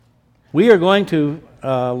We are going to,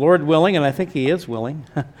 Lord willing, and I think He is willing,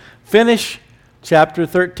 finish chapter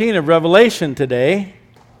 13 of Revelation today.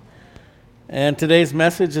 And today's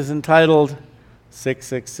message is entitled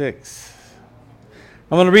 666.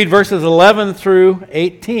 I'm going to read verses 11 through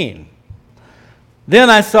 18. Then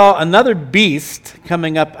I saw another beast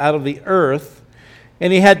coming up out of the earth,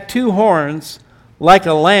 and he had two horns like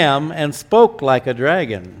a lamb and spoke like a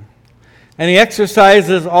dragon. And he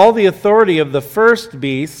exercises all the authority of the first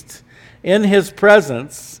beast in his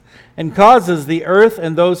presence, and causes the earth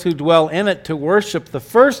and those who dwell in it to worship the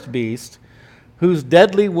first beast, whose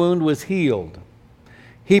deadly wound was healed.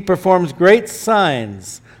 He performs great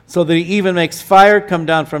signs, so that he even makes fire come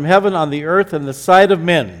down from heaven on the earth in the sight of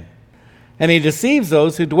men. And he deceives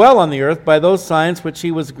those who dwell on the earth by those signs which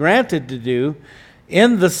he was granted to do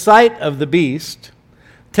in the sight of the beast,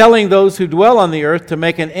 telling those who dwell on the earth to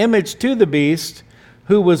make an image to the beast,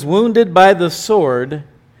 who was wounded by the sword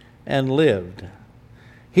and lived.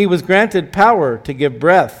 He was granted power to give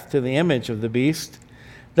breath to the image of the beast,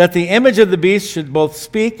 that the image of the beast should both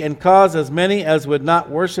speak and cause as many as would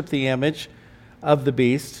not worship the image of the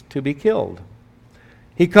beast to be killed.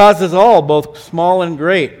 He causes all, both small and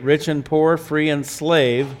great, rich and poor, free and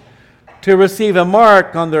slave, to receive a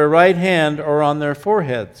mark on their right hand or on their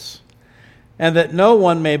foreheads, and that no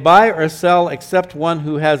one may buy or sell except one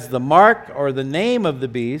who has the mark or the name of the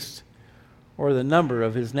beast or the number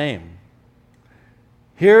of his name.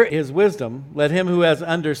 Hear his wisdom. Let him who has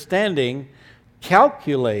understanding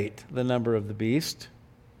calculate the number of the beast,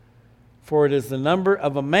 for it is the number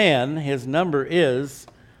of a man. His number is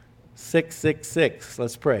 666.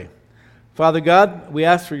 Let's pray. Father God, we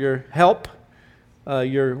ask for your help,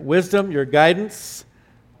 your wisdom, your guidance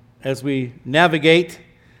as we navigate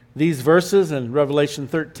these verses in Revelation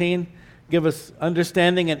 13. Give us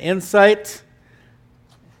understanding and insight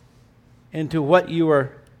into what you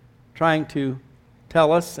are trying to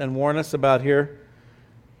tell us and warn us about here,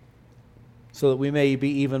 so that we may be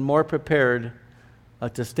even more prepared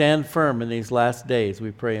to stand firm in these last days.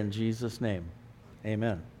 We pray in Jesus' name.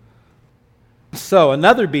 Amen. So,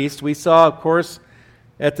 another beast we saw, of course,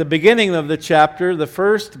 at the beginning of the chapter, the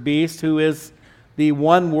first beast, who is the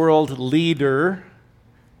one world leader,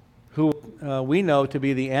 who we know to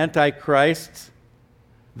be the Antichrist,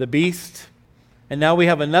 the beast. And now we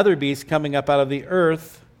have another beast coming up out of the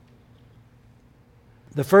earth.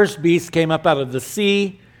 The first beast came up out of the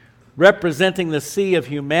sea, representing the sea of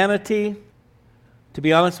humanity. To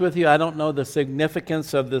be honest with you, I don't know the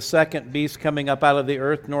significance of the second beast coming up out of the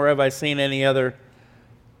earth, nor have I seen any other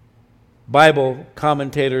Bible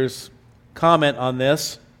commentators comment on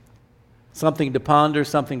this. Something to ponder,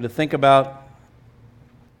 something to think about.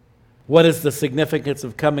 What is the significance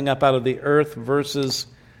of coming up out of the earth versus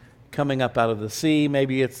coming up out of the sea?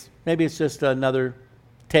 Maybe it's just another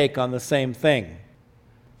take on the same thing.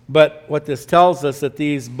 But what this tells us that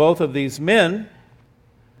both of these men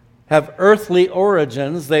have earthly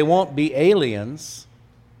origins. They won't be aliens,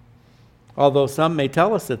 although some may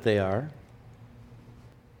tell us that they are.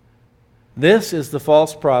 This is the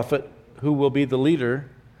false prophet who will be the leader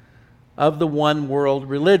of the one world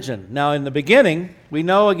religion. Now, in the beginning, we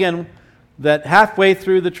know again that halfway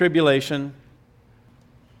through the tribulation,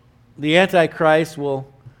 the Antichrist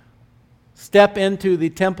will step into the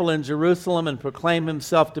temple in Jerusalem and proclaim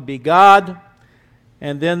himself to be God.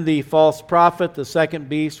 And then the false prophet, the second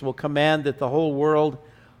beast, will command that the whole world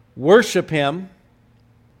worship him.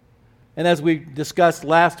 And as we discussed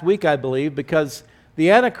last week, I believe, because the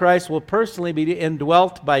Antichrist will personally be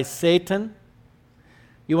indwelt by Satan.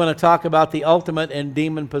 You want to talk about the ultimate in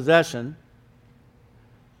demon possession.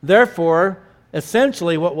 Therefore,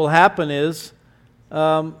 essentially what will happen is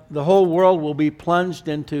the whole world will be plunged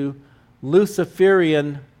into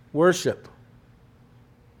Luciferian worship.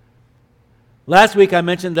 Last week I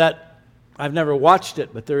mentioned that I've never watched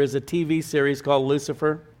it, but there is a TV series called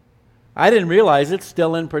Lucifer. I didn't realize it's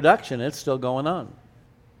still in production. It's still going on.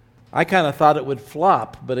 I kind of thought it would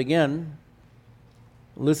flop, but again,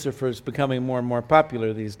 Lucifer is becoming more and more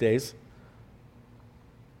popular these days.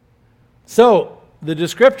 So, the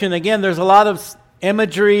description, again, there's a lot of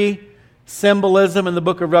imagery, symbolism in the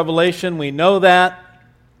book of Revelation. We know that.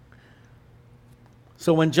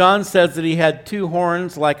 So when John says that he had two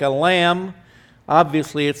horns like a lamb,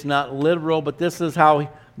 obviously it's not literal, but this is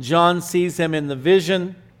how John sees him in the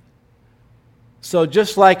vision. So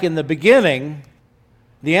just like in the beginning,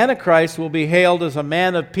 the Antichrist will be hailed as a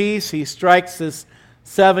man of peace. He strikes this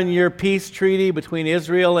 7-year peace treaty between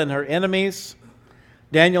Israel and her enemies.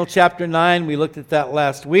 Daniel chapter 9, we looked at that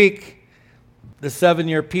last week. The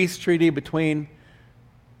 7-year peace treaty between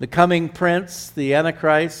the coming prince, the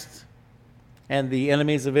Antichrist, and the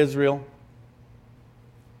enemies of Israel.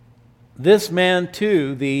 This man,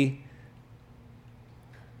 too, the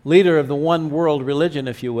leader of the one world religion,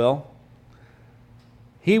 if you will,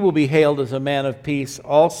 he will be hailed as a man of peace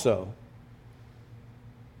also.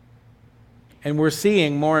 And we're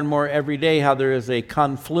seeing more and more every day how there is a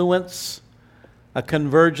confluence, a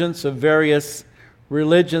convergence of various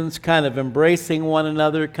religions kind of embracing one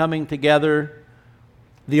another, coming together.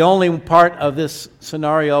 The only part of this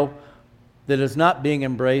scenario that is not being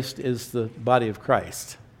embraced is the body of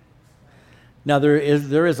Christ. Now, there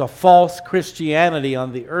is a false Christianity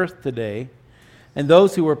on the earth today, and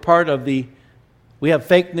those who are part of we have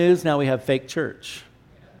fake news, now we have fake church.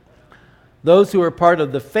 Those who are part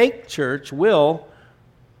of the fake church will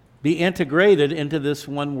be integrated into this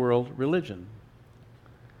one world religion.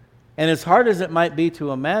 And as hard as it might be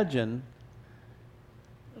to imagine,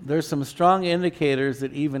 there's some strong indicators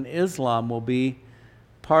that even Islam will be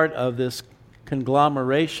part of this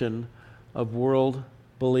conglomeration of world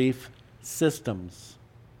belief systems.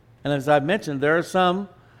 And as I've mentioned, there are some,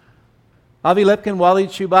 Avi Lipkin, Wally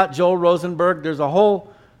Chubat, Joel Rosenberg, there's a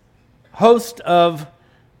whole host of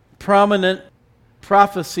prominent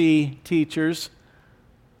prophecy teachers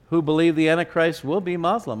who believe the Antichrist will be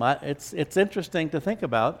Muslim. It's interesting to think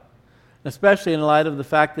about, especially in light of the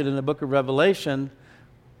fact that in the book of Revelation,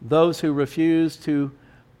 those who refuse to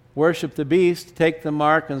worship the beast, take the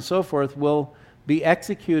mark, and so forth, will be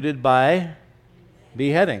executed by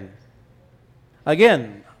beheading.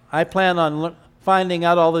 Again, I plan on finding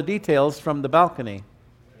out all the details from the balcony.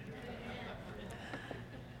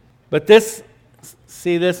 But this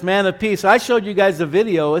man of peace, I showed you guys a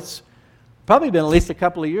video, it's probably been at least a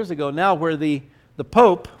couple of years ago now, where the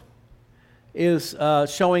Pope is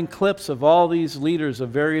showing clips of all these leaders of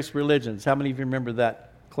various religions. How many of you remember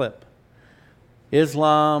that clip?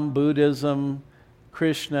 Islam, Buddhism,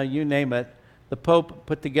 Krishna, you name it. The Pope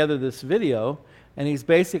put together this video, and he's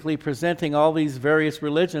basically presenting all these various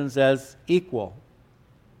religions as equal.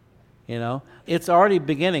 You know, it's already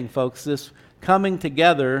beginning, folks, this coming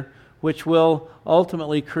together, which will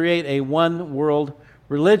ultimately create a one world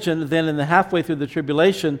religion. Then in the halfway through the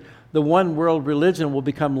tribulation, the one world religion will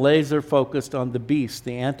become laser focused on the beast,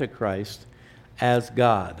 the Antichrist, as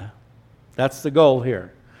God. That's the goal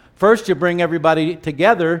here. First, you bring everybody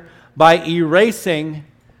together by erasing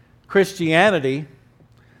Christianity,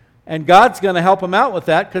 and God's going to help them out with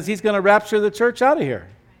that because he's going to rapture the church out of here.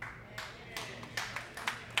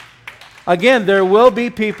 Again, there will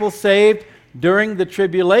be people saved during the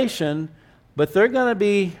tribulation, but they're going to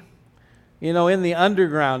be, in the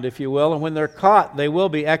underground, if you will, and when they're caught, they will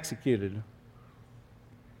be executed.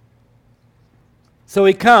 So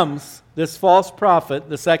he comes, this false prophet,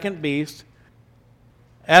 the second beast,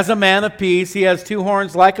 as a man of peace. He has two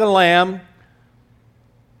horns like a lamb.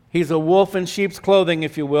 He's a wolf in sheep's clothing,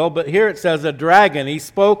 if you will, but here it says a dragon. He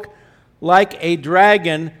spoke like a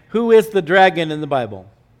dragon. Who is the dragon in the Bible?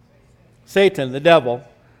 Satan, the devil.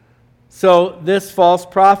 So this false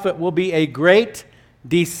prophet will be a great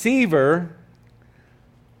deceiver,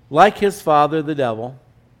 like his father, the devil.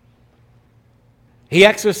 He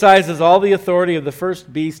exercises all the authority of the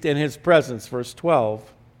first beast in his presence, verse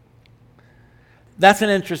 12. That's an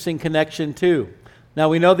interesting connection too. Now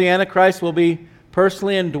we know the Antichrist will be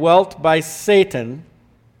personally indwelt by Satan,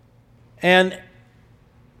 and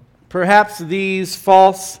perhaps these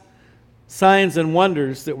false signs and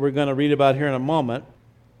wonders that we're going to read about here in a moment,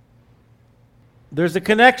 there's a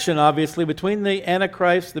connection, obviously, between the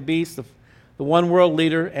Antichrist, the beast, the one world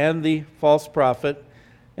leader, and the false prophet.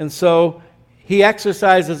 And so he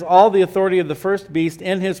exercises all the authority of the first beast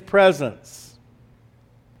in his presence.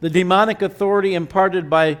 The demonic authority imparted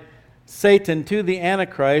by Satan to the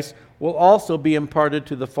Antichrist will also be imparted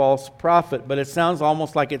to the false prophet, but it sounds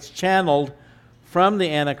almost like it's channeled from the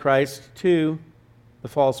Antichrist to the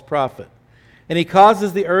false prophet. And he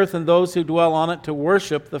causes the earth and those who dwell on it to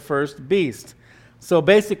worship the first beast. So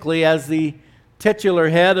basically, as the titular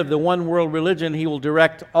head of the one world religion, he will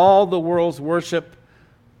direct all the world's worship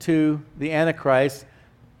to the Antichrist,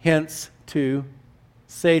 hence to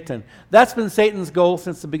Satan. That's been Satan's goal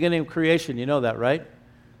since the beginning of creation. You know that, right?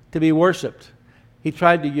 To be worshipped. He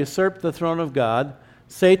tried to usurp the throne of God.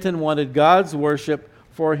 Satan wanted God's worship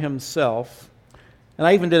for himself. And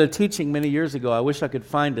I even did a teaching many years ago. I wish I could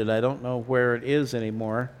find it. I don't know where it is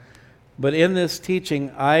anymore. But in this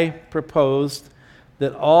teaching, I proposed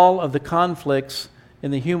that all of the conflicts in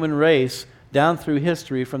the human race down through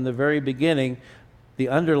history from the very beginning, the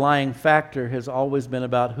underlying factor has always been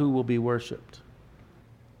about who will be worshipped.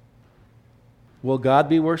 Will God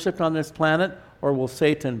be worshipped on this planet, or will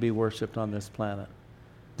Satan be worshipped on this planet?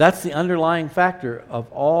 That's the underlying factor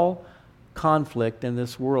of all conflict in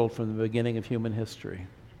this world from the beginning of human history.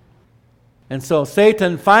 And so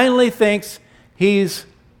Satan finally thinks he's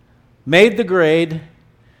made the grade.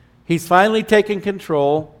 He's finally taken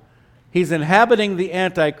control. He's inhabiting the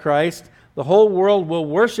Antichrist. The whole world will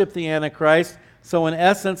worship the Antichrist. So in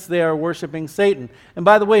essence, they are worshiping Satan. And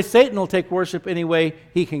by the way, Satan will take worship any way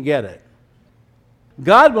he can get it.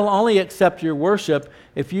 God will only accept your worship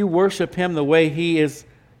if you worship him the way he is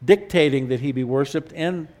dictating that he be worshiped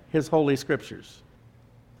in his holy scriptures.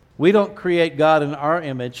 We don't create God in our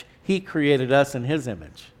image. He created us in his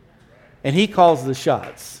image. And he calls the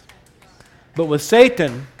shots. But with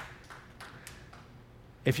Satan,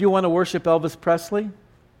 if you want to worship Elvis Presley,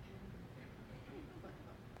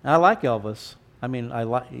 I like Elvis. I mean, I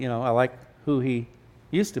like who he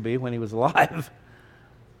used to be when he was alive.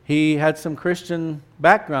 He had some Christian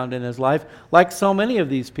background in his life, like so many of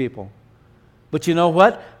these people. But you know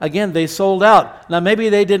what? Again, they sold out. Now, maybe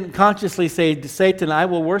they didn't consciously say to Satan, I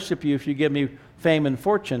will worship you if you give me fame and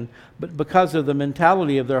fortune. But because of the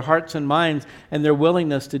mentality of their hearts and minds and their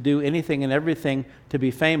willingness to do anything and everything to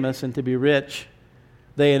be famous and to be rich,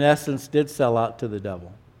 they in essence did sell out to the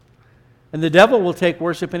devil. And the devil will take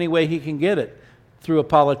worship any way he can get it. Through a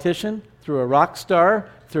politician, through a rock star,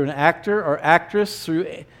 through an actor or actress,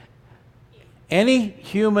 through any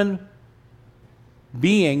human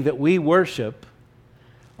being that we worship,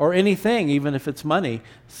 or anything, even if it's money,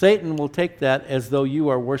 Satan will take that as though you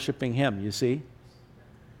are worshiping him, you see?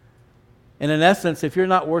 And in essence, if you're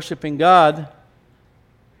not worshiping God,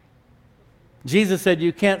 Jesus said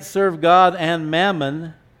you can't serve God and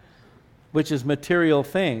mammon, which is material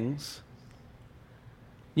things.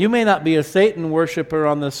 You may not be a Satan worshiper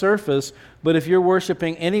on the surface, but if you're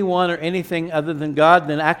worshiping anyone or anything other than God,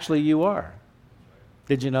 then actually you are.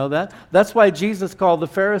 Did you know that? That's why Jesus called the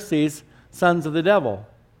Pharisees sons of the devil.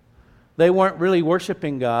 They weren't really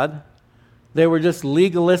worshiping God. They were just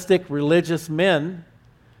legalistic religious men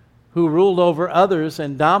who ruled over others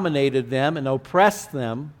and dominated them and oppressed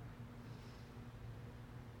them.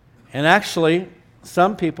 And actually,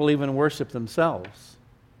 some people even worship themselves.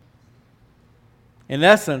 In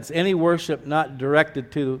essence, any worship not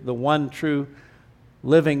directed to the one true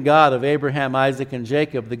living God of Abraham, Isaac, and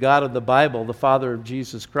Jacob, the God of the Bible, the Father of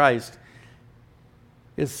Jesus Christ,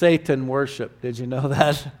 is Satan worship. Did you know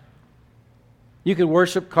that? You could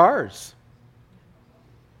worship cars.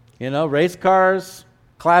 You know, race cars,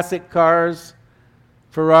 classic cars,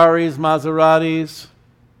 Ferraris, Maseratis,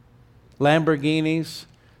 Lamborghinis.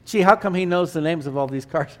 Gee, how come he knows the names of all these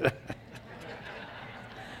cars?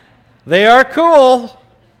 They are cool.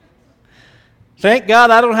 Thank God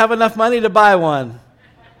I don't have enough money to buy one.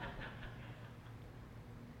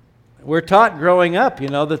 We're taught growing up, you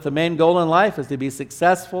know, that the main goal in life is to be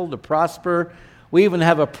successful, to prosper. We even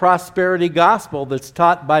have a prosperity gospel that's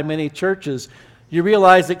taught by many churches. You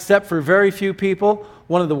realize, except for very few people,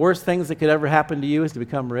 one of the worst things that could ever happen to you is to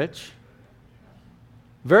become rich.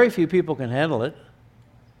 Very few people can handle it.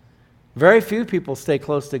 Very few people stay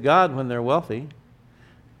close to God when they're wealthy.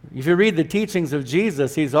 If you read the teachings of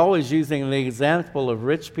Jesus, he's always using the example of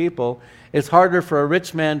rich people. It's harder for a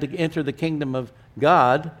rich man to enter the kingdom of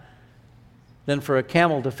God than for a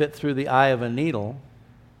camel to fit through the eye of a needle.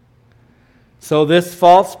 So this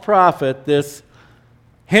false prophet, this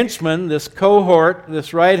henchman, this cohort,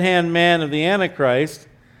 this right-hand man of the Antichrist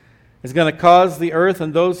is going to cause the earth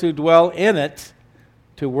and those who dwell in it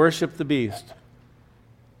to worship the beast,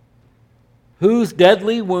 whose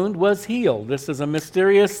deadly wound was healed. This is a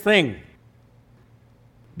mysterious thing,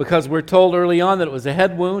 because we're told early on that it was a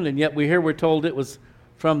head wound, and yet we're told it was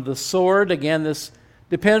from the sword. Again, this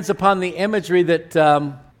depends upon the imagery that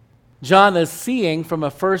John is seeing from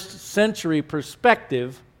a first century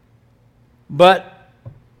perspective, but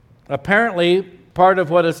apparently part of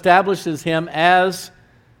what establishes him as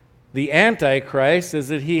the Antichrist is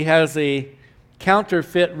that he has a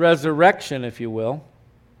counterfeit resurrection, if you will.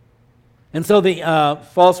 And so the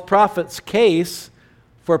false prophet's case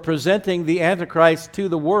for presenting the Antichrist to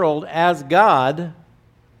the world as God,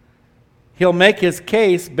 he'll make his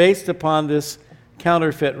case based upon this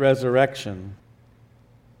counterfeit resurrection,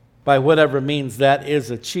 by whatever means that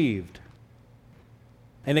is achieved.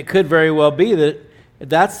 And it could very well be that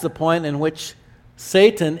that's the point in which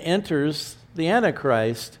Satan enters the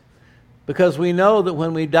Antichrist, because we know that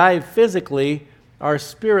when we die physically, our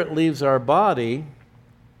spirit leaves our body.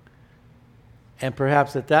 And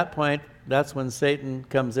perhaps at that point, that's when Satan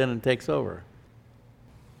comes in and takes over.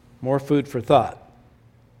 More food for thought.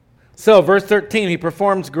 So, verse 13, he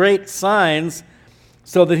performs great signs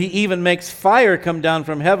so that he even makes fire come down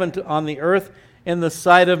from heaven on the earth in the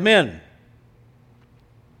sight of men.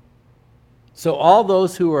 So all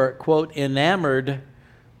those who are, quote, enamored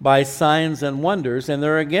by signs and wonders, and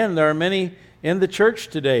there are many in the church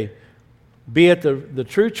today, be it the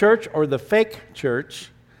true church or the fake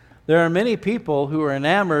church, there are many people who are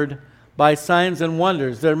enamored by signs and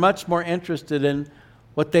wonders. They're much more interested in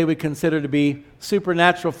what they would consider to be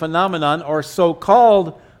supernatural phenomenon or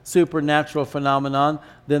so-called supernatural phenomenon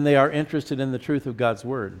than they are interested in the truth of God's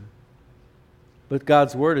Word. But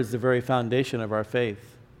God's Word is the very foundation of our faith.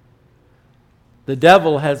 The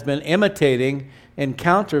devil has been imitating and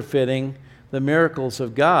counterfeiting the miracles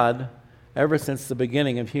of God ever since the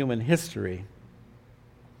beginning of human history.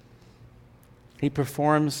 He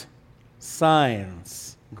performs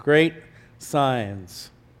signs, great signs.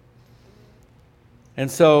 And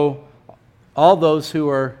so all those who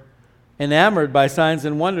are enamored by signs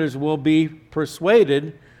and wonders will be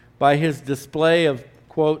persuaded by his display of,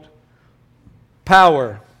 quote,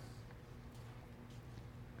 power.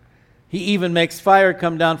 He even makes fire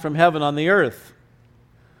come down from heaven on the earth.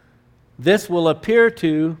 This will appear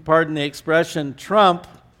to, pardon the expression, trump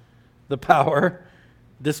the power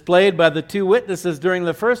displayed by the two witnesses during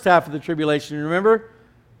the first half of the tribulation. Remember?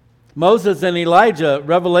 Moses and Elijah,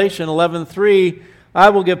 Revelation 11:3, I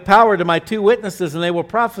will give power to my two witnesses, and they will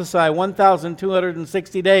prophesy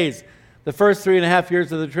 1,260 days, the first 3.5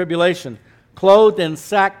 years of the tribulation, clothed in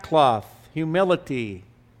sackcloth, humility.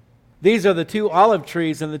 These are the two olive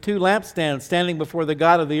trees and the two lampstands standing before the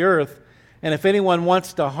God of the earth. And if anyone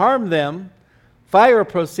wants to harm them, fire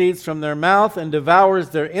proceeds from their mouth and devours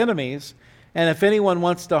their enemies. And if anyone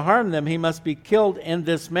wants to harm them, he must be killed in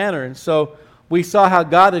this manner. And so we saw how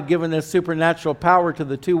God had given this supernatural power to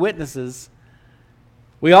the two witnesses.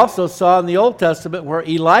 We also saw in the Old Testament where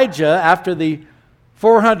Elijah, after the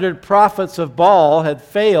 400 prophets of Baal had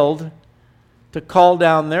failed to call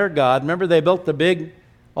down their God, remember they built the big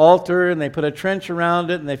altar and they put a trench around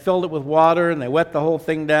it and they filled it with water and they wet the whole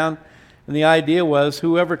thing down. And the idea was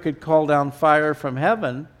whoever could call down fire from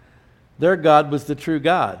heaven, their God was the true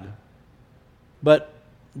God. But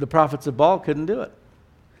the prophets of Baal couldn't do it.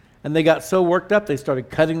 And they got so worked up they started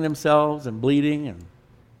cutting themselves and bleeding. And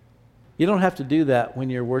you don't have to do that when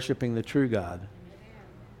you're worshiping the true God.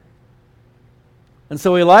 And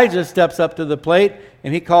so Elijah steps up to the plate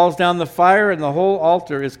and he calls down the fire and the whole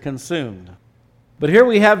altar is consumed. But here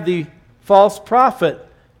we have the false prophet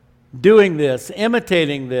doing this,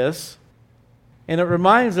 imitating this. And it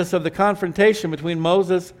reminds us of the confrontation between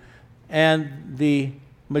Moses and the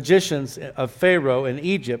magicians of Pharaoh in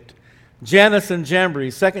Egypt. Jannes and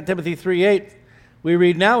Jambres, 2 Timothy 3:8. We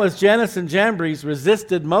read, now as Jannes and Jambres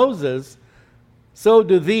resisted Moses, so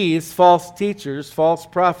do these false teachers, false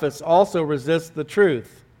prophets, also resist the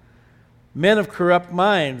truth. Men of corrupt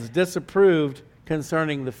minds, disapproved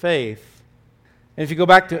concerning the faith. And if you go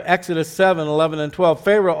back to Exodus 7:11 and 12,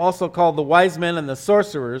 Pharaoh also called the wise men and the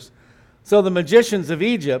sorcerers. So the magicians of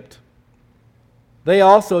Egypt, they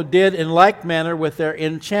also did in like manner with their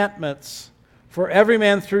enchantments. For every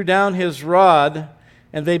man threw down his rod,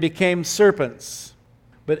 and they became serpents.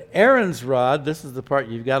 But Aaron's rod, this is the part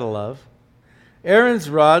you've got to love, Aaron's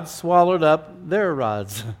rod swallowed up their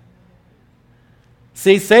rods.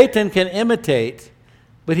 See, Satan can imitate,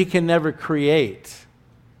 but he can never create.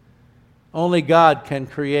 Only God can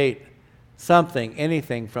create something,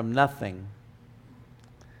 anything from nothing.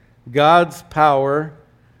 God's power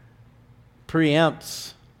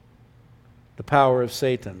preempts the power of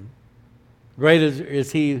Satan. Greater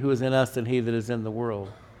is he who is in us than he that is in the world.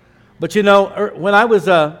 But you know, when I was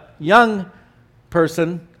a young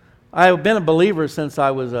person, I've been a believer since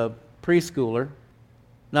I was a preschooler.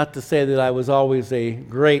 Not to say that I was always a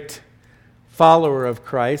great follower of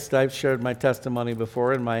Christ. I've shared my testimony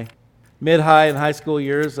before. In my mid-high and high school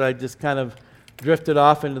years, I just kind of drifted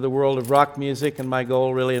off into the world of rock music, and my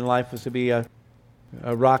goal really in life was to be a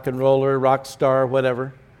rock and roller, rock star,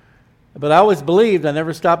 whatever. But I always believed. I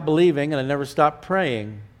never stopped believing, and I never stopped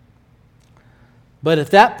praying. But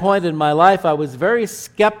at that point in my life, I was very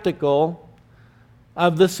skeptical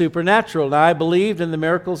of the supernatural. Now, I believed in the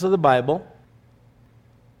miracles of the Bible,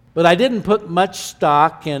 but I didn't put much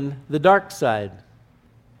stock in the dark side.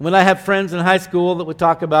 When I have friends in high school that would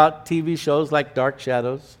talk about TV shows like Dark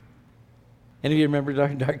Shadows. Any of you remember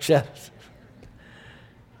Dark Shadows?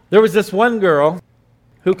 There was this one girl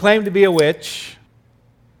who claimed to be a witch,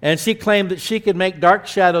 and she claimed that she could make dark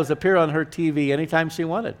shadows appear on her TV anytime she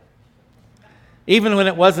wanted. Even when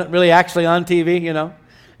it wasn't really actually on TV, you know.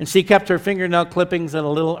 And she kept her fingernail clippings in a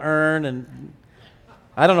little urn, and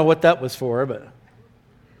I don't know what that was for, but...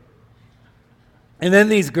 And then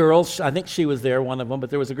these girls, I think she was there, one of them,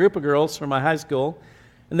 but there was a group of girls from my high school,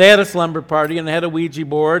 and they had a slumber party, and they had a Ouija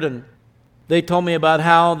board, and They told me about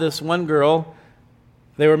how this one girl,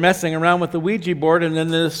 they were messing around with the Ouija board, and then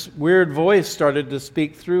this weird voice started to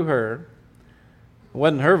speak through her. It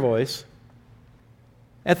wasn't her voice.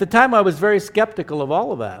 At the time, I was very skeptical of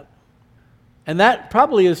all of that. And that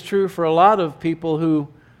probably is true for a lot of people who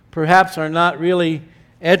perhaps are not really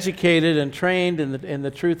educated and trained in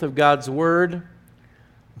the truth of God's Word.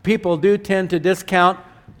 People do tend to discount.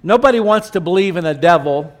 Nobody wants to believe in a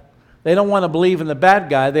devil. They don't want to believe in the bad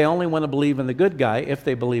guy. They only want to believe in the good guy, if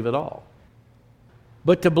they believe at all.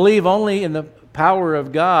 But to believe only in the power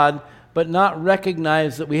of God, but not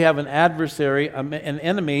recognize that we have an adversary, an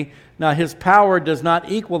enemy. Now, his power does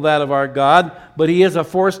not equal that of our God, but he is a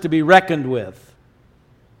force to be reckoned with.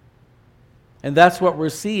 And that's what we're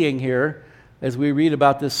seeing here as we read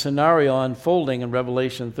about this scenario unfolding in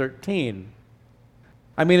Revelation 13.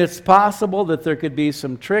 I mean, it's possible that there could be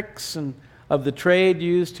some tricks of the trade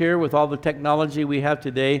used here with all the technology we have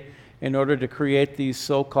today in order to create these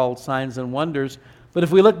so-called signs and wonders. But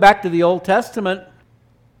if we look back to the Old Testament,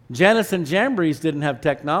 Jannes and Jambres didn't have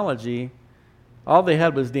technology. All they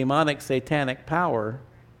had was demonic, satanic power.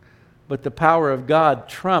 But the power of God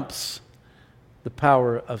trumps the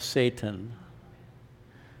power of Satan.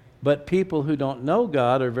 But people who don't know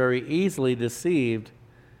God are very easily deceived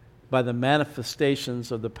by the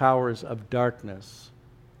manifestations of the powers of darkness.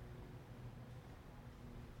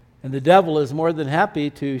 And the devil is more than happy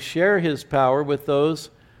to share his power with those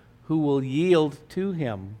who will yield to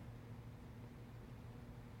him.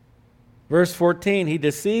 Verse 14, he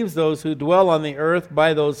deceives those who dwell on the earth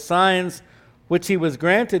by those signs which he was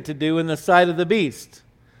granted to do in the sight of the beast.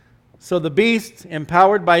 So the beast,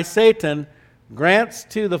 empowered by Satan, grants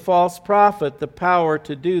to the false prophet the power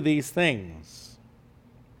to do these things.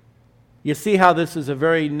 You see how this is a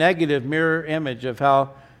very negative mirror image of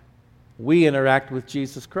how we interact with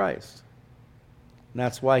Jesus Christ. And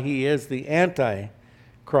that's why he is the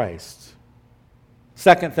Antichrist.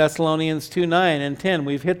 2 Thessalonians 2:9 and 10.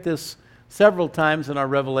 We've hit this several times in our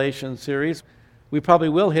Revelation series. We probably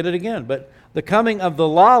will hit it again. But the coming of the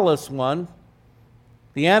lawless one,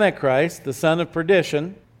 the Antichrist, the son of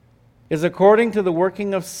perdition, is according to the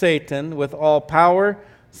working of Satan with all power,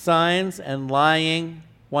 signs, and lying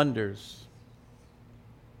wonders,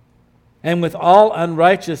 and with all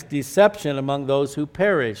unrighteous deception among those who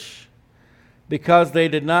perish, because they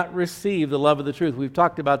did not receive the love of the truth. We've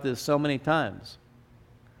talked about this so many times.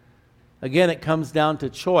 Again, it comes down to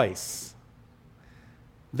choice.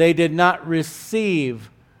 They did not receive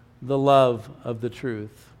the love of the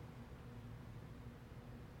truth.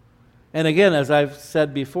 And again, as I've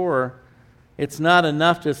said before, it's not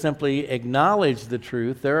enough to simply acknowledge the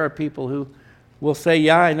truth. There are people who will say,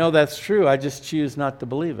 yeah, I know that's true, I just choose not to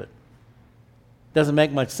believe it. Doesn't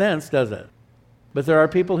make much sense, does it? But there are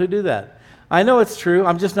people who do that. I know it's true,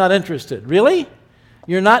 I'm just not interested. Really?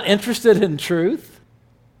 You're not interested in truth?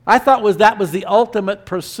 I thought that was the ultimate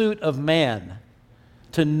pursuit of man,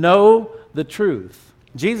 to know the truth.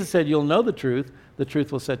 Jesus said, you'll know the truth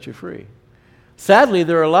will set you free. Sadly,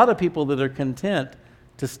 there are a lot of people that are content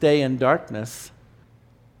to stay in darkness,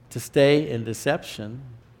 to stay in deception,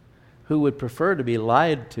 who would prefer to be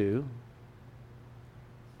lied to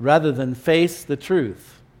rather than face the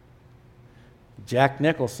truth. Jack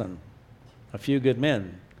Nicholson, A Few Good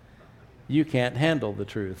Men. You can't handle the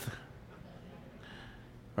truth.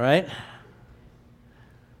 Right?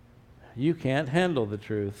 You can't handle the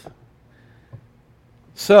truth.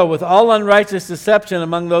 So, with all unrighteous deception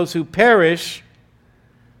among those who perish,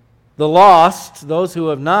 the lost, those who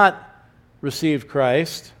have not received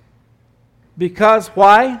Christ, because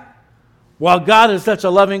why? Well, God is such a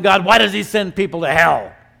loving God, why does he send people to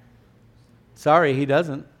hell? Sorry, he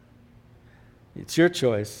doesn't. It's your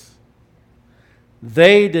choice.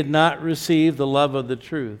 They did not receive the love of the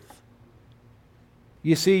truth.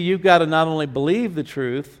 You see, you've got to not only believe the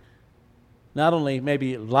truth, not only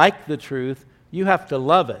maybe like the truth, you have to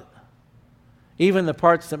love it. Even the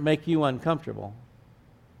parts that make you uncomfortable.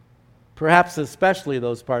 Perhaps especially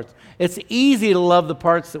those parts. It's easy to love the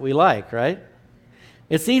parts that we like, right?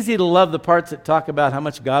 It's easy to love the parts that talk about how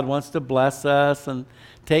much God wants to bless us and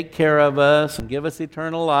take care of us and give us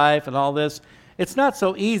eternal life and all this. It's not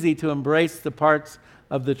so easy to embrace the parts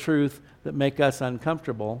of the truth that make us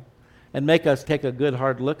uncomfortable and make us take a good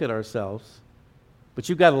hard look at ourselves. But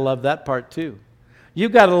you've got to love that part too.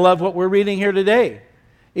 You've got to love what we're reading here today.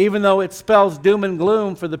 Even though it spells doom and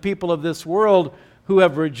gloom for the people of this world who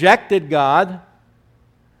have rejected God,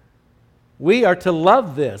 we are to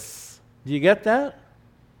love this. Do you get that?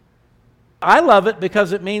 I love it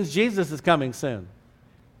because it means Jesus is coming soon.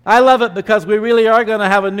 I love it because we really are going to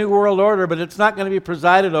have a new world order, but it's not going to be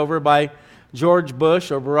presided over by George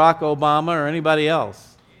Bush or Barack Obama or anybody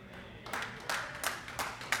else.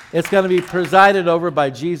 It's going to be presided over by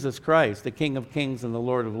Jesus Christ, the King of Kings and the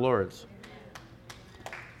Lord of Lords.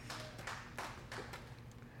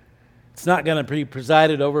 It's not going to be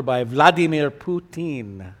presided over by Vladimir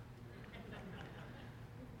Putin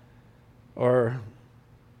or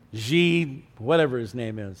Xi, whatever his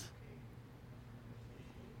name is.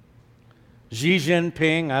 Xi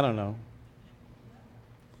Jinping, I don't know.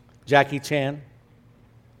 Jackie Chan.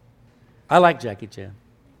 I like Jackie Chan.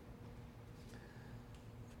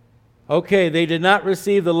 Okay, they did not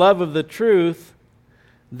receive the love of the truth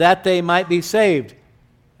that they might be saved.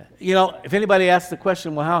 You know, if anybody asks the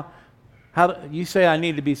question, well, how do you say I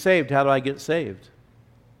need to be saved? How do I get saved?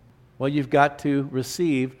 Well, you've got to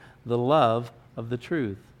receive the love of the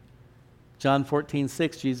truth. John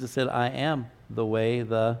 14:6, Jesus said, I am the way,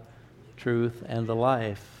 the truth, and the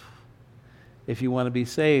life. If you want to be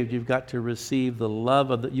saved, you've got to receive the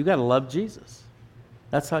love of you've got to love Jesus.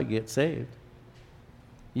 That's how you get saved.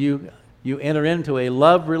 You enter into a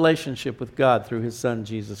love relationship with God through His Son,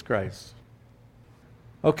 Jesus Christ.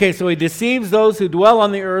 Okay, so He deceives those who dwell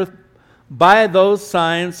on the earth by those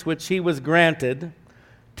signs which He was granted,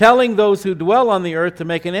 telling those who dwell on the earth to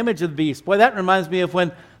make an image of the beast. Boy, that reminds me of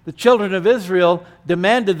when the children of Israel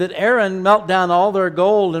demanded that Aaron melt down all their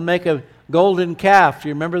gold and make a golden calf. Do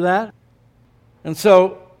you remember that? And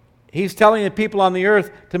so He's telling the people on the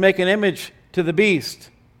earth to make an image to the beast.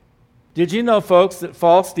 Did you know, folks, that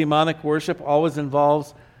false demonic worship always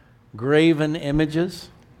involves graven images?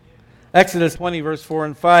 Exodus 20, verse 4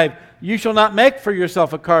 and 5. You shall not make for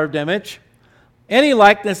yourself a carved image, any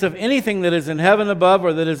likeness of anything that is in heaven above,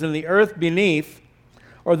 or that is in the earth beneath,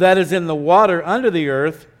 or that is in the water under the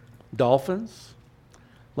earth. Dolphins.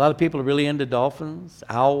 A lot of people are really into dolphins,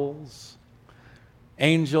 owls,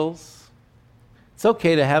 angels. It's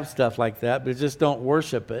okay to have stuff like that, but just don't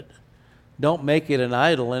worship it. Don't make it an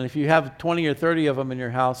idol. And if you have 20 or 30 of them in your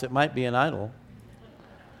house, it might be an idol.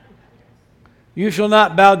 You shall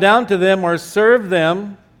not bow down to them or serve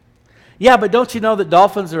them. Yeah, but don't you know that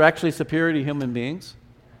dolphins are actually superior to human beings?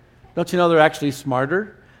 Don't you know they're actually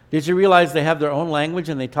smarter? Did you realize they have their own language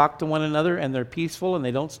and they talk to one another and they're peaceful and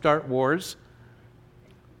they don't start wars?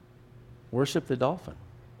 Worship the dolphin.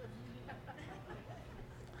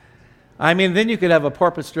 I mean, then you could have a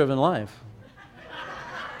porpoise-driven life.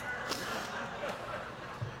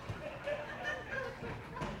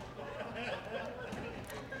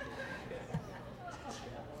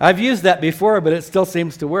 I've used that before, but it still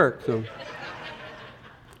seems to work. So.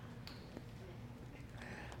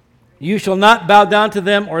 You shall not bow down to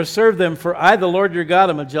them or serve them, for I, the Lord your God,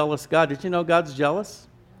 am a jealous God. Did you know God's jealous?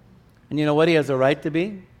 And you know what? He has a right to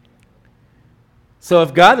be. So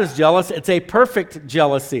if God is jealous, it's a perfect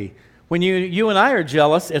jealousy. When you and I are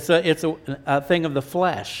jealous, it's a thing of the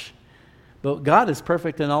flesh. But God is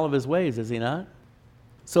perfect in all of His ways, is He not?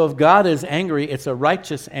 So if God is angry, it's a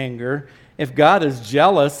righteous anger. If God is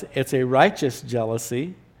jealous, it's a righteous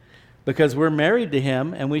jealousy, because we're married to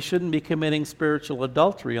Him and we shouldn't be committing spiritual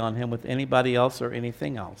adultery on Him with anybody else or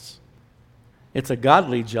anything else. It's a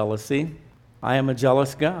godly jealousy. I am a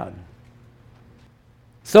jealous God.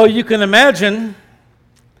 So you can imagine,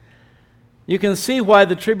 you can see why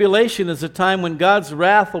the tribulation is a time when God's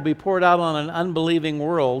wrath will be poured out on an unbelieving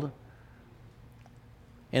world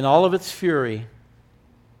in all of its fury.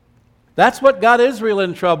 That's what got Israel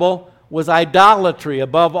in trouble, was idolatry.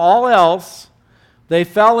 Above all else, they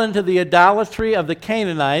fell into the idolatry of the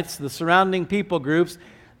Canaanites, the surrounding people groups.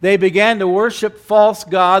 They began to worship false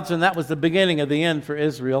gods, and that was the beginning of the end for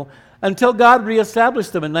Israel, until God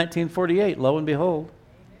reestablished them in 1948, lo and behold.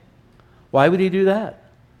 Why would He do that?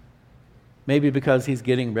 Maybe because He's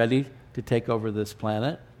getting ready to take over this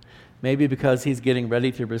planet. Maybe because He's getting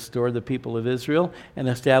ready to restore the people of Israel and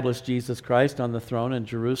establish Jesus Christ on the throne in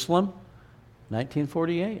Jerusalem.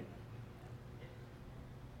 1948.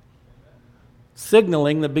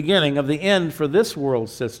 Signaling the beginning of the end for this world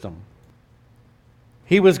system.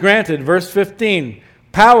 He was granted, verse 15,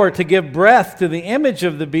 power to give breath to the image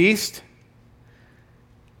of the beast.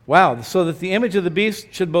 Wow, so that the image of the beast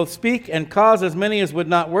should both speak and cause as many as would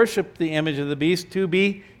not worship the image of the beast to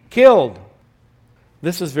be killed.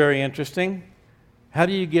 This is very interesting. How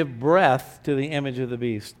do you give breath to the image of the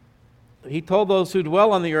beast? He told those who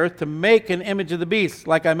dwell on the earth to make an image of the beast,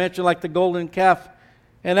 like I mentioned, like the golden calf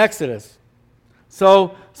in Exodus.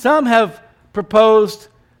 So some have proposed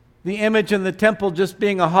the image in the temple just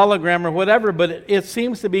being a hologram or whatever, but it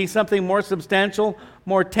seems to be something more substantial,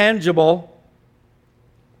 more tangible.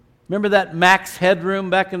 Remember that max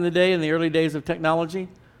headroom back in the day, in the early days of technology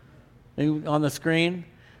on the screen?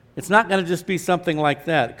 It's not going to just be something like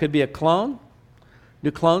that. It could be a clone.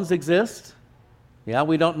 Do clones exist? Yeah,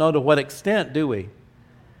 we don't know to what extent, do we?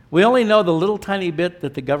 We only know the little tiny bit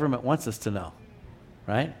that the government wants us to know,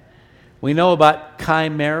 right? We know about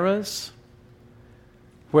chimeras,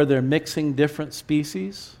 where they're mixing different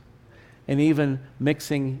species and even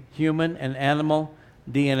mixing human and animal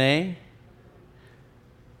DNA.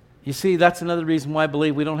 You see, that's another reason why I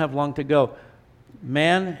believe we don't have long to go.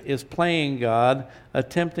 Man is playing God,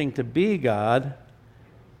 attempting to be God,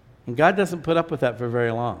 and God doesn't put up with that for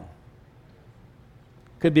very long.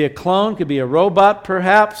 Could be a clone, could be a robot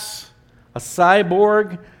perhaps, a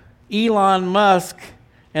cyborg. Elon Musk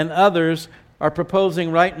and others are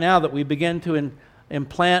proposing right now that we begin to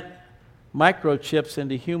implant microchips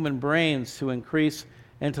into human brains to increase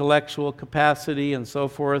intellectual capacity and so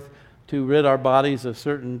forth, to rid our bodies of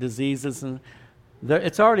certain diseases. And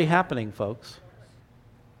it's already happening, folks.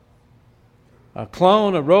 A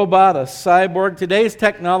clone, a robot, a cyborg. Today's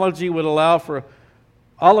technology would allow for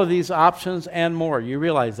all of these options and more. You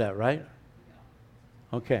realize that, right?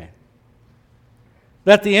 Okay.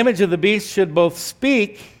 That the image of the beast should both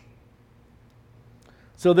speak,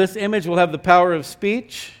 so this image will have the power of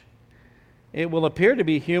speech. It will appear to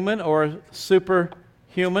be human or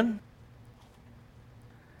superhuman,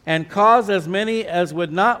 and cause as many as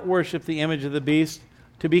would not worship the image of the beast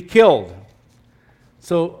to be killed.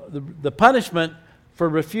 So the punishment for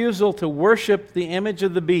refusal to worship the image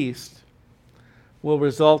of the beast will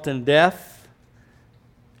result in death,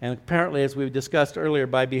 and apparently, as we've discussed earlier,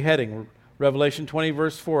 by beheading. Revelation 20,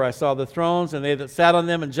 verse 4, I saw the thrones, and they that sat on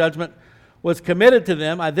them, and judgment was committed to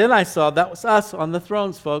them. Then I saw, that was us on the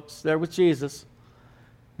thrones, folks, there with Jesus.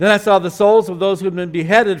 Then I saw the souls of those who had been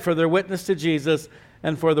beheaded for their witness to Jesus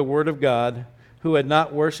and for the word of God, who had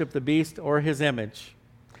not worshipped the beast or his image,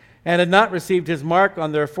 and had not received his mark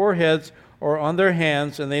on their foreheads or on their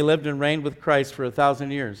hands, and they lived and reigned with Christ for 1,000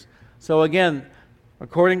 years. So again,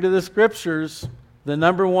 according to the Scriptures, the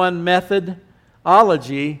number one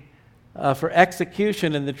methodology for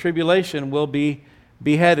execution in the tribulation will be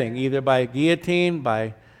beheading, either by guillotine,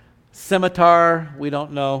 by scimitar, we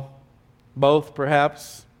don't know, both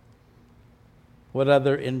perhaps, what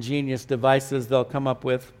other ingenious devices they'll come up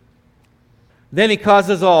with. Then he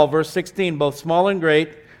causes all, verse 16, both small and great,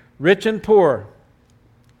 rich and poor.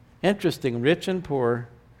 Interesting, rich and poor,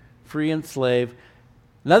 free and slave.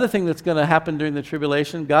 Another thing that's going to happen during the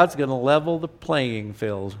tribulation, God's going to level the playing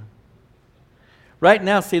field. Right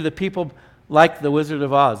now, see, the people like the Wizard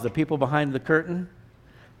of Oz, the people behind the curtain,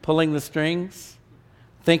 pulling the strings,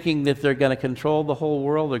 thinking that they're going to control the whole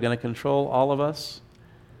world, they're going to control all of us.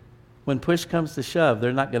 When push comes to shove,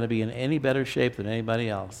 they're not going to be in any better shape than anybody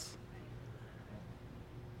else.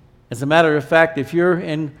 As a matter of fact, if you're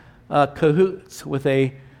in cahoots with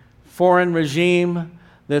a foreign regime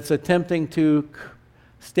that's attempting to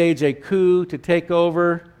stage a coup to take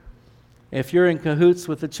over, if you're in cahoots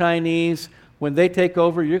with the Chinese, when they take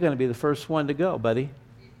over, you're going to be the first one to go, buddy.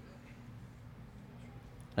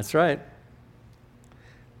 That's right.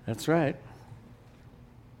 That's right.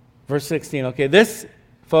 Verse 16. Okay, this,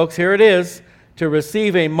 folks, here it is. To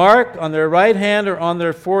receive a mark on their right hand or on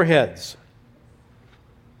their foreheads.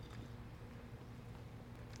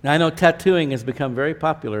 Now, I know tattooing has become very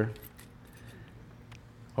popular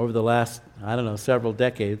over the last, several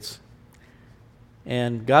decades.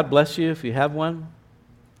 And God bless you if you have one.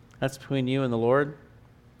 That's between you and the Lord.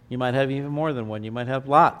 You might have even more than one. You might have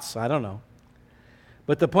lots. I don't know.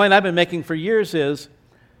 But the point I've been making for years is,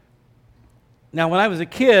 now when I was a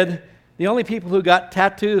kid, the only people who got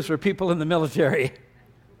tattoos were people in the military.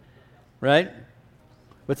 Right?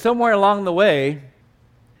 But somewhere along the way,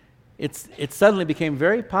 it suddenly became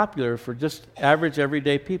very popular for just average,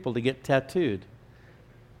 everyday people to get tattooed.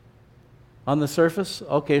 On the surface,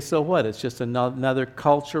 okay, so what? It's just another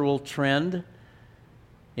cultural trend.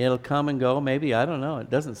 It'll come and go, maybe, I don't know. It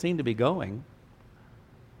doesn't seem to be going.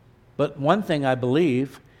 But one thing I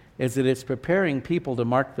believe is that it's preparing people to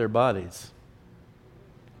mark their bodies.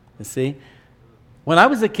 You see? When I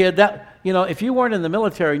was a kid, if you weren't in the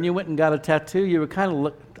military and you went and got a tattoo, you were kind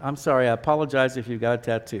of I'm sorry, I apologize if you got a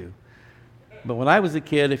tattoo. But when I was a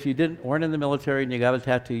kid, if you weren't in the military and you got a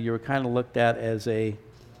tattoo, you were kind of looked at as a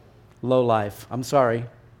low life. I'm sorry.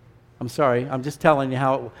 I'm just telling you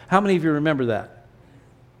how many of you remember that?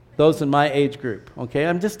 Those in my age group, okay?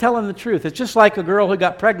 I'm just telling the truth. It's just like a girl who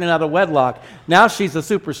got pregnant out of wedlock. Now she's a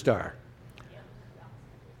superstar.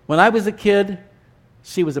 When I was a kid,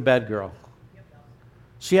 she was a bad girl.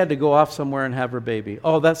 She had to go off somewhere and have her baby.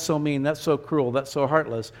 Oh, that's so mean. That's so cruel. That's so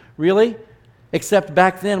heartless. Really? Except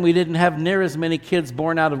back then we didn't have near as many kids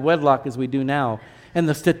born out of wedlock as we do now. And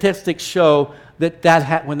the statistics show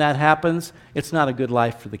that when that happens, it's not a good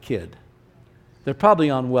life for the kid. They're probably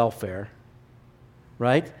on welfare,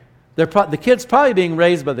 right? The kid's probably being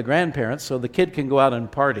raised by the grandparents, so the kid can go out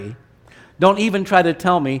and party. Don't even try to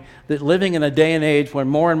tell me that living in a day and age where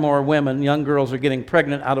more and more women, young girls, are getting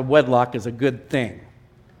pregnant out of wedlock is a good thing.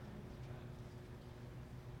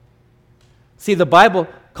 See, the Bible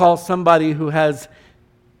calls somebody who has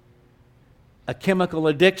a chemical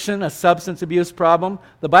addiction, a substance abuse problem,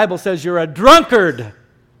 the Bible says you're a drunkard.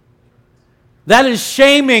 That is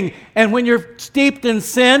shaming. And when you're steeped in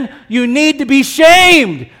sin, you need to be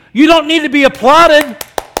shamed. You don't need to be applauded.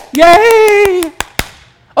 Yay!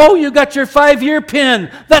 Oh, you got your 5-year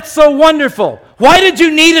pin. That's so wonderful. Why did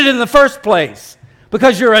you need it in the first place?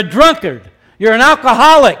 Because you're a drunkard. You're an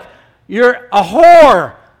alcoholic. You're a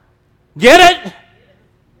whore. Get it?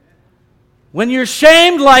 When you're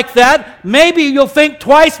shamed like that, maybe you'll think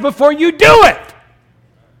twice before you do it.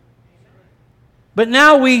 But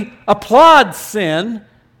now we applaud sin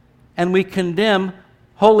and we condemn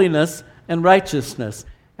holiness and righteousness.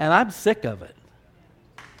 And I'm sick of it.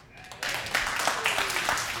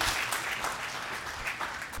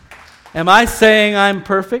 Am I saying I'm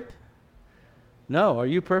perfect? No. Are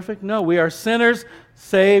you perfect? No. We are sinners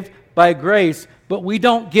saved by grace. But we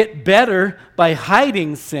don't get better by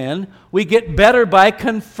hiding sin. We get better by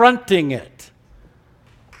confronting it.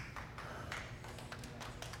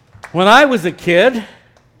 When I was a kid,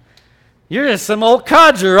 you're just some old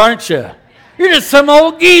codger, aren't you? You're just some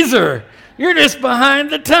old geezer. You're just behind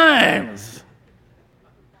the times.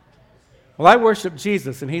 Well, I worship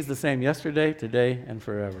Jesus, and He's the same yesterday, today, and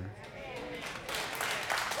forever.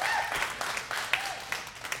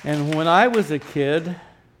 And when I was a kid,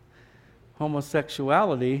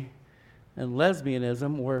 homosexuality and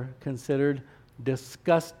lesbianism were considered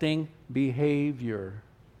disgusting behavior.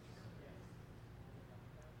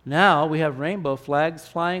 Now we have rainbow flags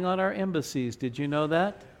flying on our embassies. Did you know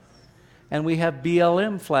that? And we have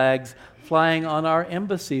BLM flags flying on our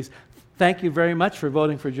embassies. Thank you very much for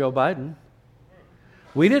voting for Joe Biden.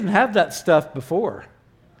 We didn't have that stuff before.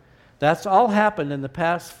 That's all happened in the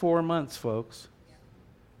past 4 months, folks.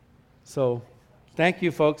 So, thank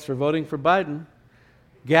you, folks, for voting for Biden.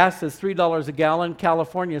 Gas is $3 a gallon.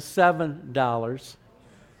 California, $7.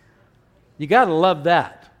 You got to love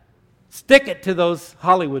that. Stick it to those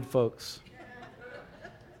Hollywood folks.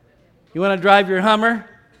 You want to drive your Hummer?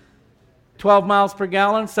 12 miles per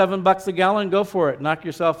gallon, $7 a gallon, go for it. Knock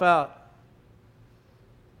yourself out.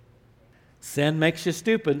 Sin makes you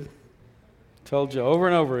stupid. Told you over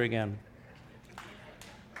and over again.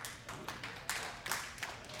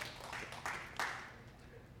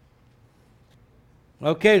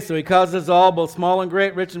 Okay, so He causes all, both small and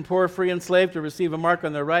great, rich and poor, free and slave, to receive a mark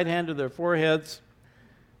on their right hand or their foreheads.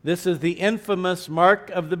 This is the infamous mark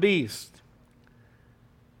of the beast.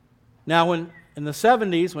 Now, in the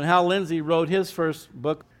 70s, when Hal Lindsey wrote his first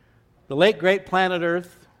book, The Late Great Planet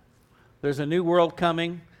Earth, There's a New World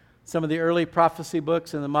Coming, some of the early prophecy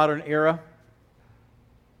books in the modern era,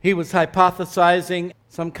 he was hypothesizing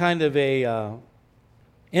some kind of a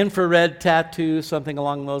infrared tattoo, something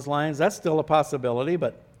along those lines. That's still a possibility,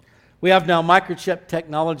 but we have now microchip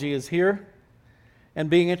technology is here and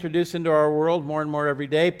being introduced into our world more and more every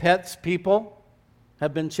day. Pets, people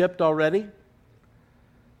have been chipped already.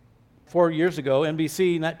 4 years ago,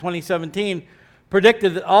 NBC, 2017,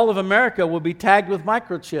 predicted that all of America will be tagged with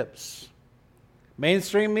microchips.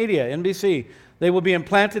 Mainstream media, NBC, they will be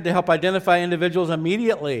implanted to help identify individuals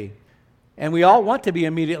immediately. And we all want to be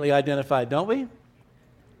immediately identified, don't we?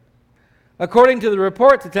 According to the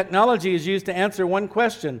report, the technology is used to answer one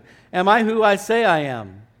question: am I who I say I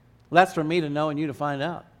am? Well, that's for me to know and you to find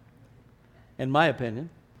out, in my opinion.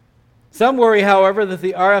 Some worry, however, that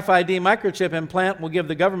the RFID microchip implant will give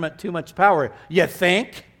the government too much power. You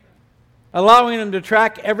think? Allowing them to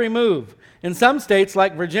track every move. In some states,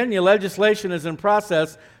 like Virginia, legislation is in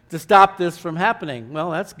process to stop this from happening. Well,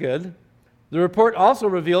 that's good. The report also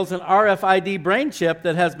reveals an RFID brain chip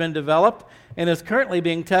that has been developed and is currently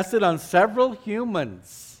being tested on several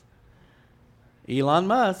humans. Elon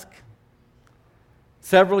Musk.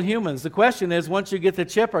 Several humans. The question is, once you get the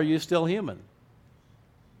chip, are you still human?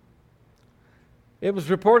 It was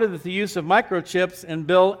reported that the use of microchips in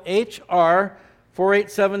Bill H.R.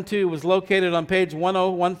 4872 was located on page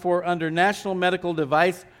 1014 under National Medical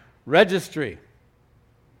Device Registry.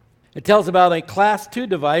 It tells about a Class 2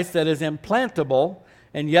 device that is implantable,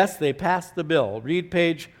 and yes, they passed the bill. Read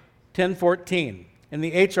page 1014. In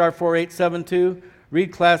the H.R. 4872,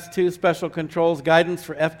 read Class 2 Special Controls Guidance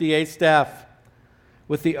for FDA staff.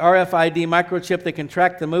 With the RFID microchip, they can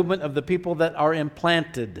track the movement of the people that are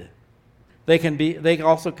implanted. They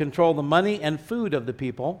also control the money and food of the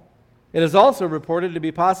people. It is also reported to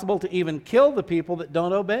be possible to even kill the people that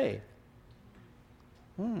don't obey.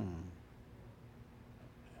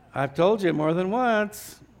 I've told you more than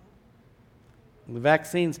once, the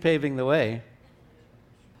vaccine's paving the way.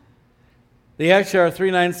 The H.R.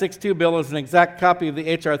 3962 bill is an exact copy of the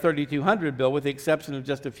H.R. 3200 bill, with the exception of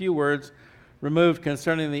just a few words removed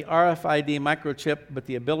concerning the RFID microchip, but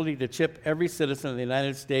the ability to chip every citizen of the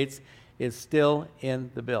United States is still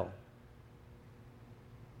in the bill.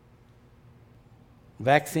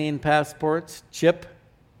 Vaccine passports, chip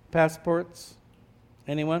passports.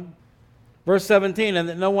 Anyone? Verse 17, and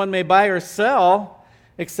that no one may buy or sell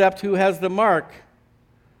except who has the mark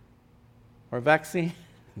or vaccine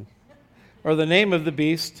or the name of the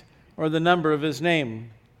beast or the number of his name.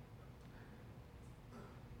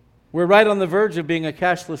 We're right on the verge of being a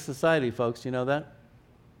cashless society, folks. You know that?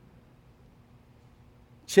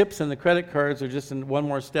 Chips and the credit cards are just one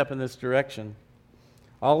more step in this direction.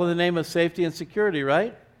 All in the name of safety and security,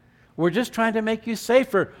 right? We're just trying to make you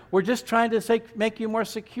safer. We're just trying to make you more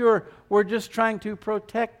secure. We're just trying to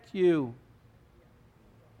protect you.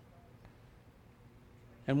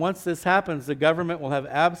 And once this happens, the government will have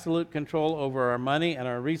absolute control over our money and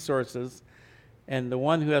our resources, and the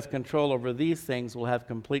one who has control over these things will have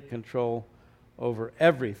complete control over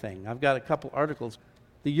everything. I've got a couple articles.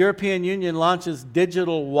 The European Union launches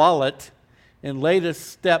digital wallet in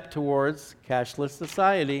latest step towards cashless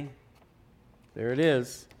society. There it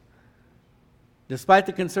is. Despite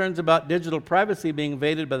the concerns about digital privacy being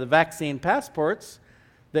invaded by the vaccine passports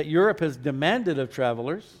that Europe has demanded of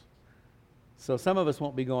travelers, so some of us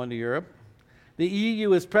won't be going to Europe, the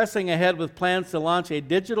EU is pressing ahead with plans to launch a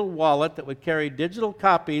digital wallet that would carry digital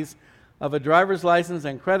copies of a driver's license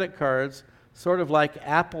and credit cards, sort of like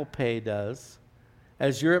Apple Pay does,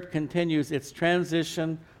 as Europe continues its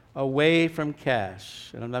transition away from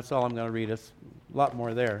cash. And that's all I'm going to read. It's a lot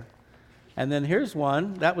more there. And then here's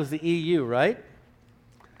one. That was the EU, right?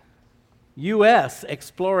 U.S.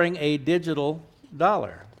 exploring a digital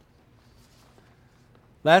dollar.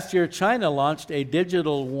 Last year, China launched a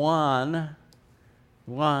digital yuan.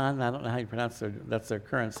 Yuan, I don't know how you pronounce that's their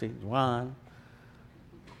currency. Yuan.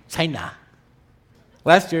 China.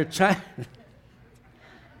 Last year, China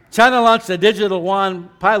launched a digital yuan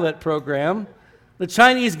pilot program. The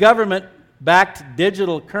Chinese government-backed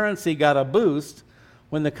digital currency got a boost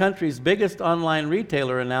when the country's biggest online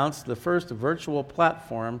retailer announced the first virtual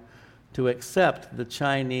platform to accept the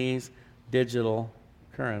Chinese digital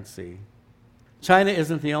currency. China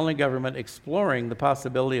isn't the only government exploring the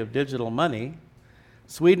possibility of digital money.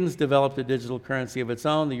 Sweden's developed a digital currency of its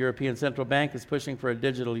own. The European Central Bank is pushing for a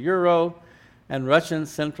digital euro, and Russian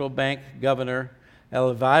Central Bank Governor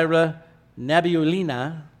Elvira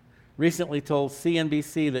Nabiullina recently told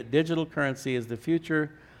CNBC that digital currency is the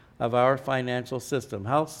future of our financial system.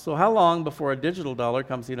 So how long before a digital dollar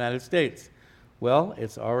comes to the United States? Well,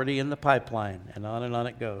 it's already in the pipeline, and on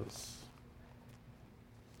it goes.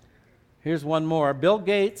 Here's one more. Bill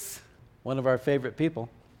Gates, one of our favorite people,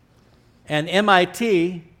 and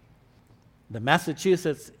MIT, the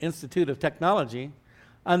Massachusetts Institute of Technology,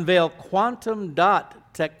 unveil quantum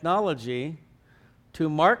dot technology to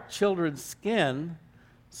mark children's skin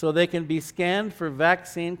so they can be scanned for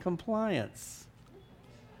vaccine compliance.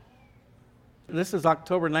 This is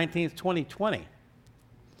October 19th, 2020.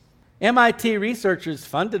 MIT researchers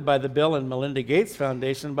funded by the Bill and Melinda Gates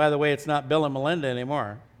Foundation, by the way, it's not Bill and Melinda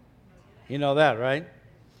anymore. You know that, right?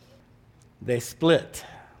 They split.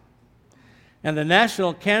 And the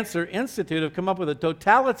National Cancer Institute have come up with a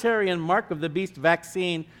totalitarian mark of the beast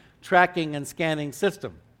vaccine tracking and scanning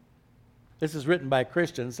system. This is written by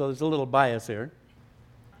Christians, so there's a little bias here.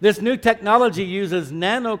 This new technology uses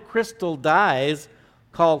nanocrystal dyes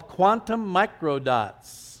called quantum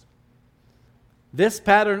microdots. This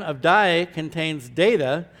pattern of dye contains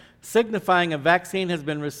data signifying a vaccine has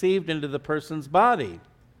been received into the person's body.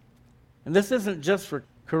 And this isn't just for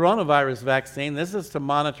coronavirus vaccine. This is to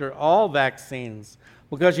monitor all vaccines.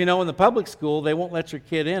 Because, you know, in the public school, they won't let your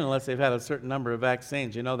kid in unless they've had a certain number of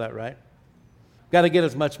vaccines. You know that, right? Got to get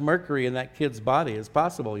as much mercury in that kid's body as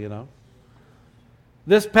possible, you know.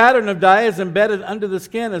 This pattern of dye is embedded under the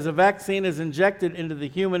skin as a vaccine is injected into the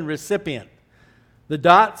human recipient. The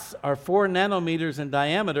dots are 4 nanometers in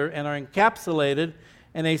diameter and are encapsulated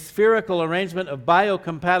in a spherical arrangement of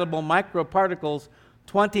biocompatible microparticles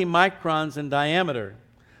 20 microns in diameter.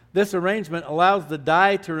 This arrangement allows the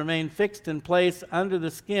dye to remain fixed in place under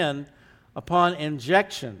the skin upon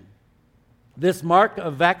injection. This mark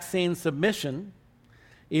of vaccine submission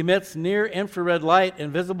emits near-infrared light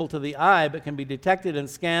invisible to the eye but can be detected and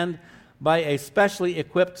scanned by a specially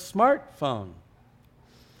equipped smartphone.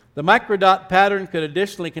 The microdot pattern could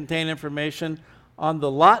additionally contain information on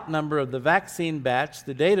the lot number of the vaccine batch,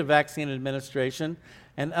 the date of vaccine administration,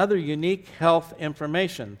 and other unique health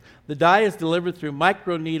information. The dye is delivered through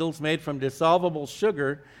microneedles made from dissolvable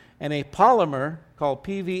sugar and a polymer called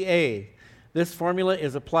PVA. This formula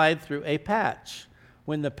is applied through a patch.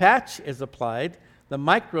 When the patch is applied, the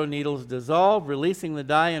microneedles dissolve, releasing the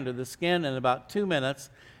dye into the skin in about 2 minutes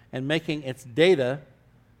and making its data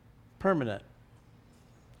permanent.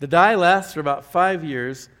 The dye lasts for about 5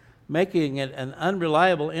 years, making it an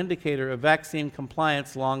unreliable indicator of vaccine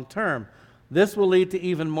compliance long term. This will lead to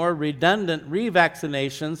even more redundant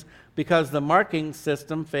revaccinations because the marking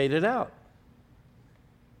system faded out.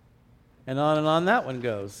 And on that one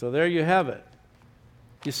goes. So there you have it.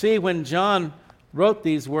 You see, when John wrote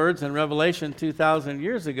these words in Revelation 2,000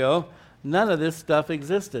 years ago, none of this stuff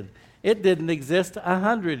existed. It didn't exist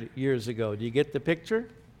 100 years ago. Do you get the picture?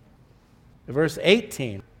 Verse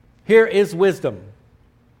 18. Here is wisdom.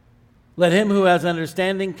 Let him who has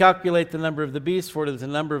understanding calculate the number of the beast, for it is the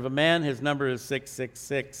number of a man. His number is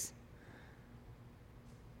 666.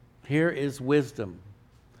 Here is wisdom.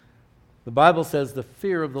 The Bible says the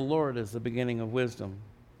fear of the Lord is the beginning of wisdom.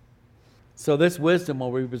 So this wisdom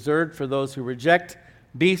will be reserved for those who reject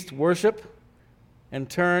beast worship and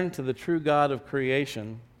turn to the true God of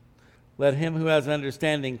creation. Let him who has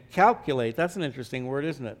understanding calculate. That's an interesting word,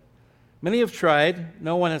 isn't it? Many have tried.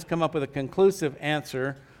 No one has come up with a conclusive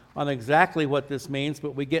answer on exactly what this means,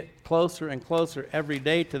 but we get closer and closer every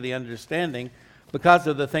day to the understanding because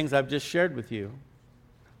of the things I've just shared with you.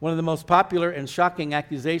 One of the most popular and shocking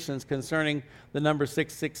accusations concerning the number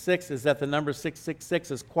 666 is that the number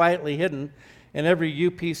 666 is quietly hidden in every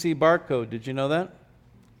UPC barcode. Did you know that?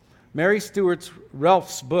 Mary Stuart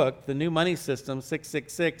Relf's book, The New Money System,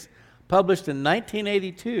 666, published in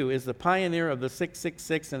 1982, is the pioneer of the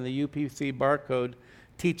 666 and the UPC barcode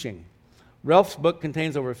teaching. Relf's book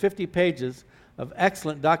contains over 50 pages of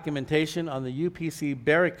excellent documentation on the UPC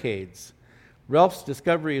barricades. Relf's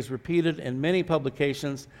discovery is repeated in many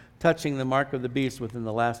publications touching the mark of the beast within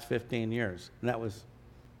the last 15 years. And that was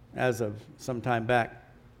as of some time back.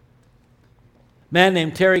 A man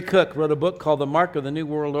named Terry Cook wrote a book called The Mark of the New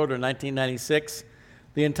World Order, 1996.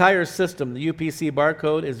 The entire system, the UPC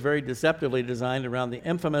barcode, is very deceptively designed around the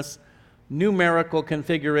infamous numerical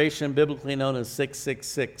configuration biblically known as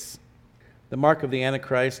 666, the mark of the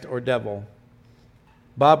Antichrist or devil.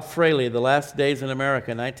 Bob Fraley, The Last Days in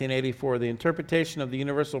America, 1984. The interpretation of the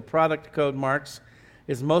Universal Product Code marks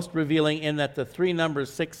is most revealing in that the three numbers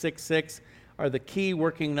 666 are the key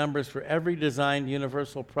working numbers for every designed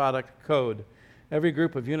Universal Product Code. Every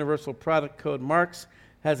group of Universal Product Code marks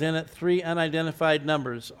has in it 3 unidentified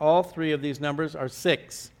numbers. All 3 of these numbers are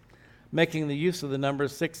 6, making the use of the number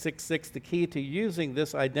 666 the key to using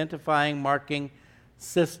this identifying marking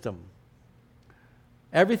system.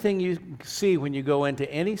 Everything you see when you go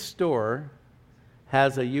into any store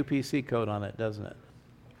has a UPC code on it, doesn't it?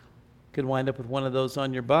 Could wind up with one of those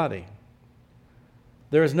on your body.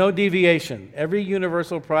 There is no deviation. Every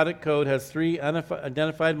Universal Product Code has 3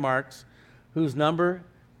 unidentified marks whose number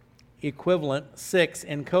equivalent 6,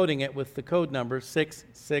 encoding it with the code number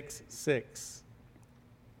 666.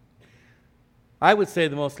 I would say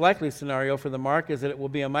the most likely scenario for the mark is that it will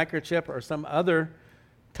be a microchip or some other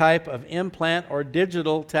type of implant or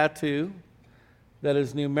digital tattoo that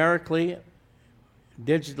is numerically,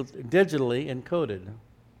 digitally encoded.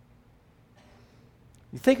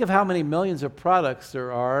 You think of how many millions of products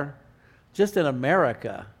there are just in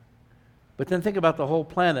America, but then think about the whole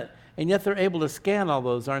planet, and yet they're able to scan all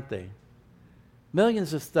those, aren't they?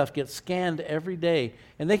 Millions of stuff get scanned every day,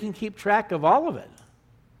 and they can keep track of all of it.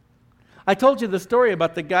 I told you the story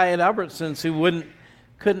about the guy at Albertsons who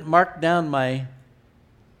couldn't mark down my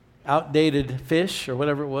outdated fish or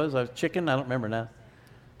whatever it was, chicken, I don't remember now,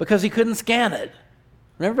 because he couldn't scan it.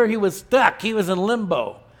 Remember, he was stuck. He was in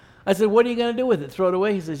limbo. I said, what are you going to do with it? Throw it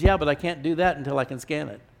away? He says, yeah, but I can't do that until I can scan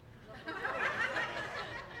it.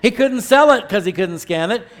 He couldn't sell it because he couldn't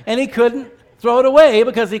scan it, and he couldn't throw it away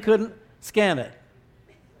because he couldn't scan it.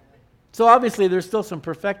 So obviously there's still some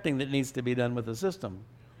perfecting that needs to be done with the system.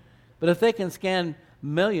 But if they can scan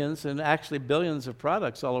millions and actually billions of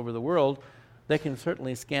products all over the world, they can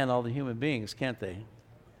certainly scan all the human beings, can't they?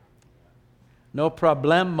 No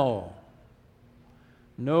problemo.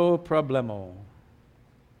 No problemo.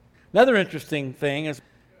 Another interesting thing is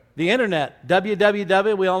the internet.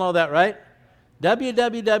 www, we all know that, right?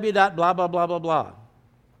 www. Blah, blah, blah, blah, blah.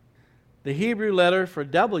 The Hebrew letter for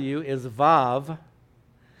W is Vav.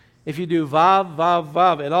 If you do Vav, Vav,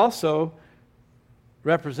 Vav, it also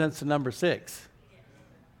represents the number 6.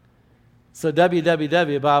 So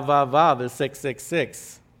www, vav, vav, vav is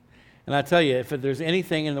 666. And I tell you, if there's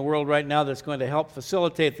anything in the world right now that's going to help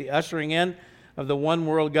facilitate the ushering in of the one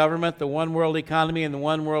world government, the one world economy, and the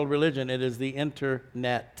one world religion, it is the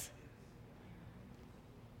internet.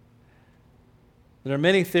 There are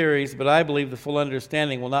many theories, but I believe the full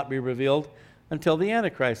understanding will not be revealed until the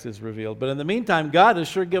Antichrist is revealed. But in the meantime, God has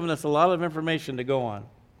sure given us a lot of information to go on.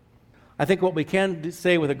 I think what we can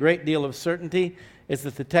say with a great deal of certainty is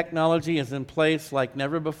that the technology is in place like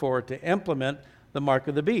never before to implement the mark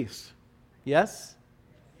of the beast. Yes?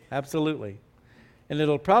 Absolutely. And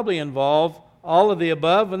it'll probably involve all of the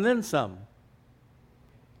above and then some.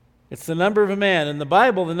 It's the number of a man. In the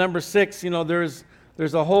Bible, the number 6, there's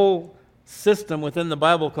a whole system within the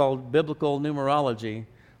Bible called biblical numerology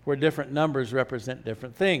where different numbers represent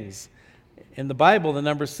different things. In the Bible, the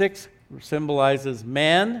number 6 symbolizes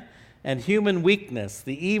man and human weakness,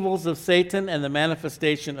 the evils of Satan and the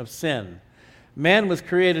manifestation of sin. Man was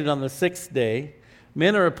created on the 6th day.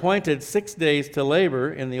 Men are appointed 6 days to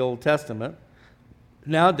labor in the Old Testament.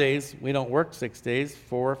 Nowadays, we don't work 6 days,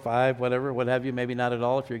 4, 5, whatever, what have you, maybe not at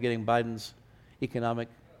all if you're getting Biden's economic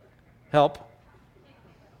help.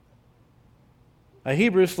 A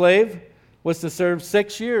Hebrew slave was to serve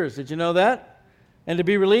 6 years. Did you know that? And to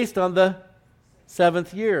be released on the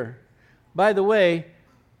 7th year. By the way,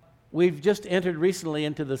 we've just entered recently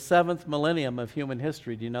into the 7th millennium of human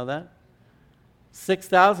history. Do you know that?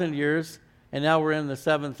 6,000 years, and now we're in the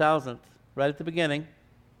 7,000th, right at the beginning.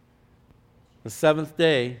 The 7th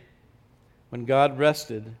day, when God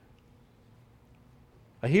rested.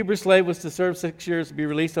 A Hebrew slave was to serve 6 years, to be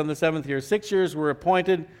released on the 7th year. 6 years were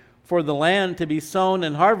appointed for the land to be sown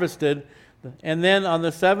and harvested, and then on the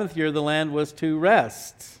 7th year, the land was to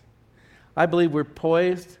rest. I believe we're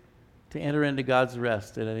poised to enter into God's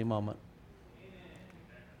rest at any moment.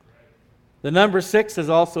 The number 6 is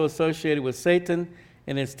also associated with Satan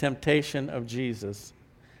and his temptation of Jesus.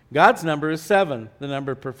 God's number is 7, the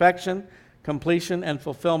number of perfection, completion, and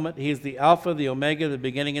fulfillment. He is the Alpha, the Omega, the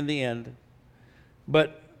beginning and the end.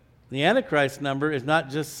 But the Antichrist number is not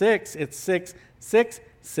just 6, it's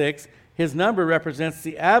 666. His number represents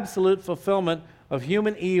the absolute fulfillment of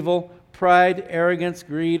human evil, pride, arrogance,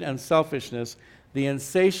 greed, and selfishness, the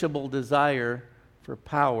insatiable desire for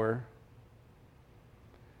power.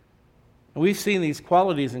 And we've seen these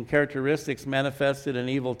qualities and characteristics manifested in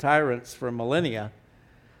evil tyrants for millennia,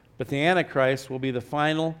 but the Antichrist will be the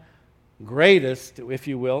final, greatest, if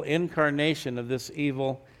you will, incarnation of this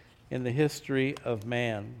evil in the history of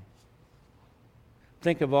man.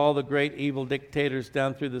 Think of all the great evil dictators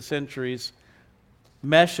down through the centuries.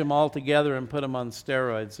 Mesh them all together and put them on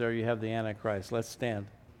steroids. There you have the Antichrist. Let's stand.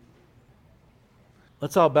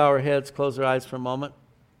 Let's all bow our heads, close our eyes for a moment,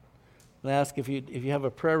 and ask if you have a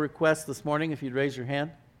prayer request this morning, if you'd raise your hand.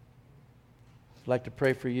 I'd like to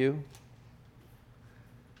pray for you.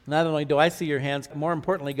 Not only do I see your hands, more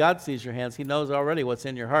importantly, God sees your hands. He knows already what's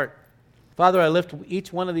in your heart. Father, I lift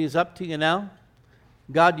each one of these up to you now.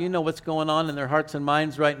 God, you know what's going on in their hearts and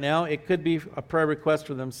minds right now. It could be a prayer request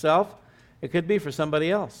for themselves. It could be for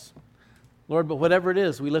somebody else. Lord, but whatever it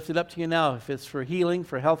is, we lift it up to you now. If it's for healing,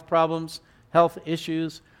 for health problems, health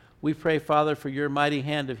issues, we pray, Father, for your mighty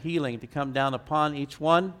hand of healing to come down upon each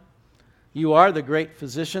one. You are the great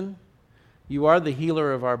physician. You are the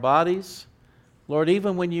healer of our bodies. Lord,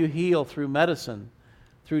 even when you heal through medicine,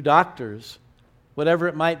 through doctors, whatever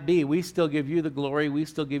it might be, we still give you the glory, we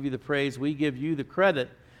still give you the praise, we give you the credit,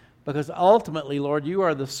 because ultimately, Lord, you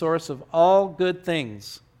are the source of all good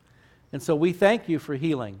things. And so we thank you for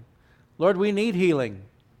healing. Lord, we need healing.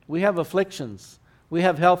 We have afflictions. We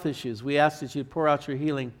have health issues. We ask that you pour out your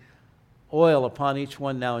healing oil upon each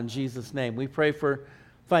one now in Jesus' name. We pray for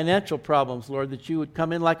financial problems, Lord, that you would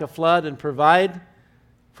come in like a flood and provide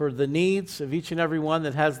for the needs of each and every one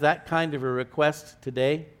that has that kind of a request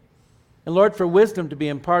today. And Lord, for wisdom to be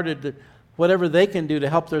imparted to whatever they can do to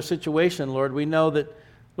help their situation, Lord, we know that,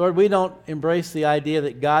 Lord, we don't embrace the idea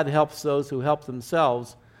that God helps those who help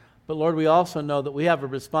themselves, but Lord, we also know that we have a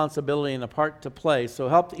responsibility and a part to play. So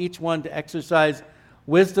help each one to exercise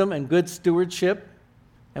wisdom and good stewardship,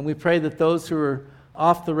 and we pray that those who are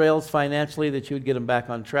off the rails financially, that you would get them back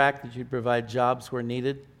on track, that you'd provide jobs where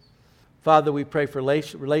needed. Father, we pray for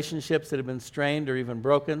relationships that have been strained or even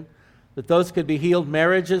broken, that those could be healed.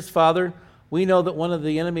 Marriages, Father, we know that one of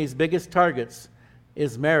the enemy's biggest targets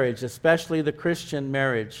is marriage, especially the Christian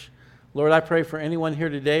marriage. Lord, I pray for anyone here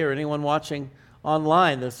today or anyone watching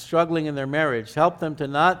online that's struggling in their marriage. Help them to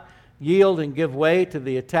not yield and give way to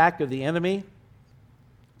the attack of the enemy.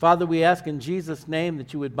 Father, we ask in Jesus' name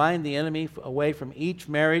that you would bind the enemy away from each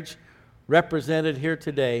marriage represented here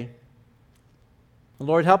today. And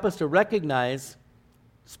Lord, help us to recognize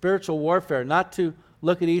spiritual warfare, not to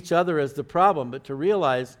look at each other as the problem, but to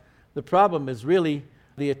realize the problem is really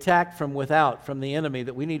the attack from without, from the enemy,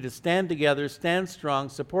 that we need to stand together, stand strong,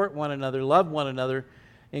 support one another, love one another,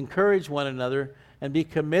 encourage one another, and be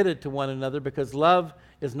committed to one another, because love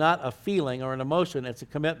is not a feeling or an emotion, it's a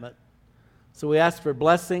commitment. So we ask for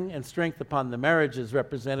blessing and strength upon the marriages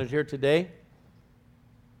represented here today.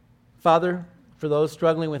 Father, for those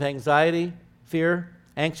struggling with anxiety, fear,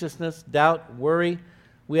 anxiousness, doubt, worry,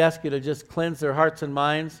 we ask you to just cleanse their hearts and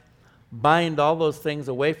minds, bind all those things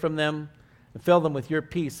away from them, and fill them with your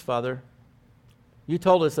peace, Father. You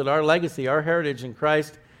told us that our legacy, our heritage in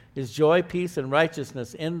Christ, is joy, peace, and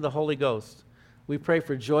righteousness in the Holy Ghost. We pray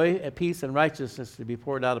for joy, peace, and righteousness to be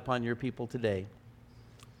poured out upon your people today.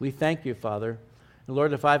 We thank you, Father. And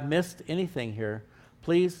Lord, if I've missed anything here,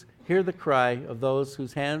 please hear the cry of those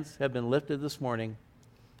whose hands have been lifted this morning.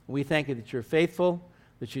 We thank you that you're faithful,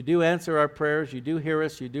 that you do answer our prayers, you do hear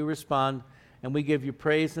us, you do respond, and we give you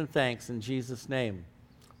praise and thanks in Jesus' name.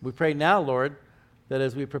 We pray now, Lord, that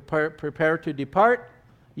as we prepare to depart,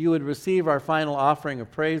 you would receive our final offering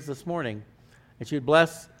of praise this morning, that you'd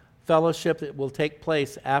bless fellowship that will take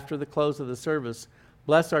place after the close of the service.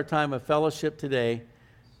 Bless our time of fellowship today,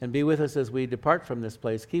 and be with us as we depart from this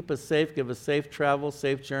place. Keep us safe, give us safe travel,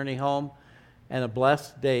 safe journey home, and a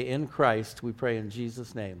blessed day in Christ, we pray in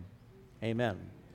Jesus' name. Amen.